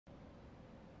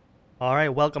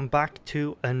Alright, welcome back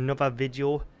to another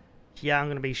video. Here I'm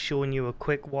going to be showing you a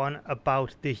quick one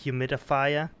about the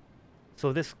humidifier.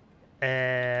 So this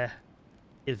is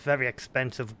very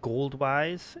expensive gold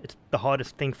wise. It's the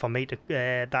hardest thing for me to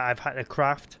that I've had to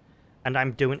craft, and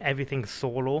I'm doing everything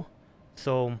solo.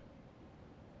 So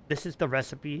this is the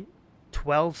recipe: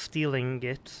 12 steel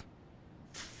ingots,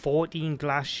 14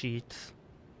 glass sheets,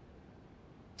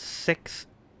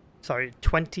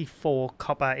 24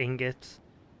 copper ingots,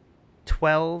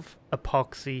 12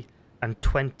 epoxy, and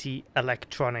 20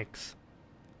 electronics.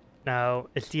 Now,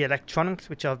 it's the electronics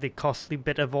which are the costly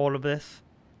bit of all of this.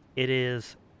 It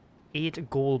is 8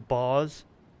 gold bars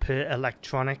per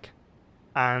electronic,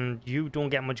 and you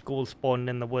don't get much gold spawned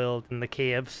in the world in the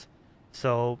caves,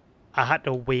 so I had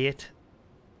to wait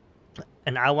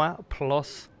an hour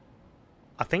plus.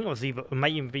 I think it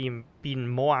might even been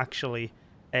more actually,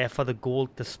 for the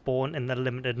gold to spawn in the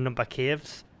limited number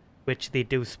caves which they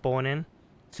do spawn in.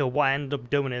 So what I ended up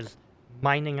doing is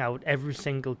mining out every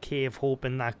single cave,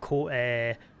 hoping that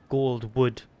gold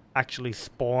would actually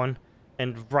spawn.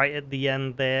 And right at the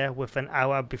end there, with an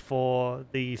hour before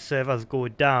the servers go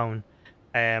down,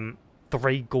 3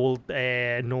 gold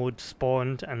nodes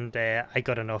spawned, and I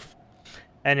got enough.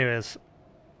 Anyways,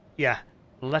 yeah,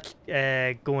 let's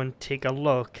go and take a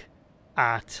look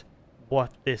at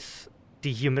what this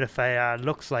dehumidifier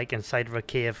looks like inside of a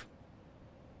cave.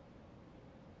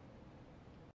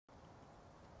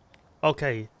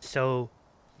 Okay, so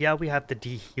yeah, we have the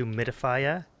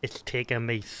dehumidifier. It's taken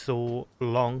me so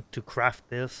long to craft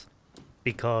this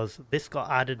because this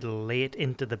got added late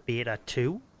into the beta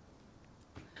too.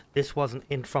 This wasn't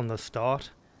in from the start,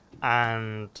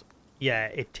 and yeah,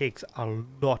 it takes a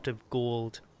lot of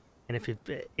gold. And if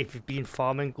you've been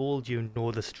farming gold, you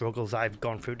know the struggles I've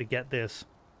gone through to get this.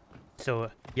 So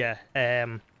yeah,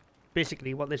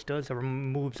 basically what this does, it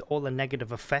removes all the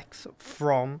negative effects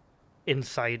from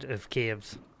inside of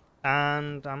caves,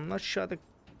 and I'm not sure that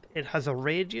it has a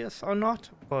radius or not,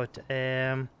 but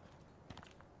yeah,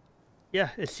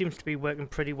 it seems to be working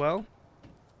pretty well.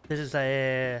 This is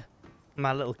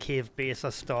my little cave base I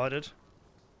started,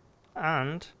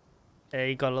 and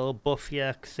you got a little buff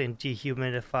here saying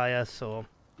dehumidifier. So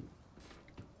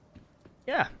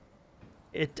yeah,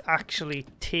 it actually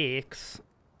takes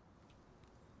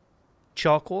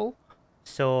charcoal,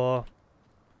 so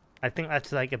I think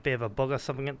that's like a bit of a bug or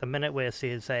something at the minute where it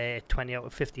says 20 out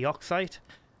of 50 oxide.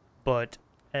 But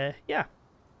yeah,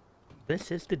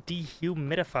 this is the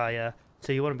dehumidifier.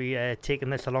 So you want to be taking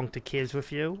this along to caves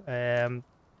with you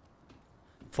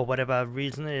for whatever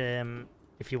reason.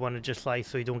 If you want to just like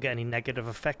so you don't get any negative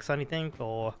effects or anything,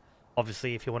 or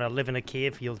obviously if you want to live in a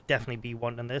cave, you'll definitely be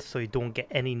wanting this so you don't get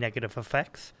any negative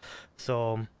effects.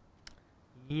 So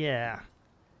yeah.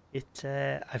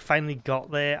 I finally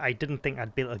got there. I didn't think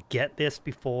I'd be able to get this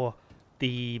before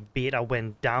the beta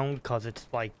went down because it's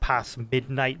like past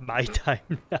midnight my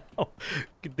time now.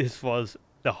 This was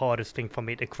the hardest thing for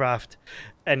me to craft.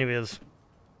 Anyways,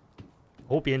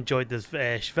 hope you enjoyed this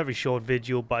very short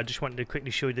video, but I just wanted to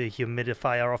quickly show you the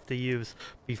humidifier off to use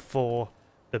before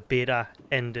the beta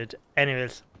ended.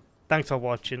 Anyways, thanks for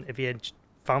watching. If you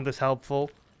found this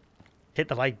helpful, hit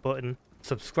the like button,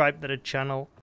 subscribe to the channel,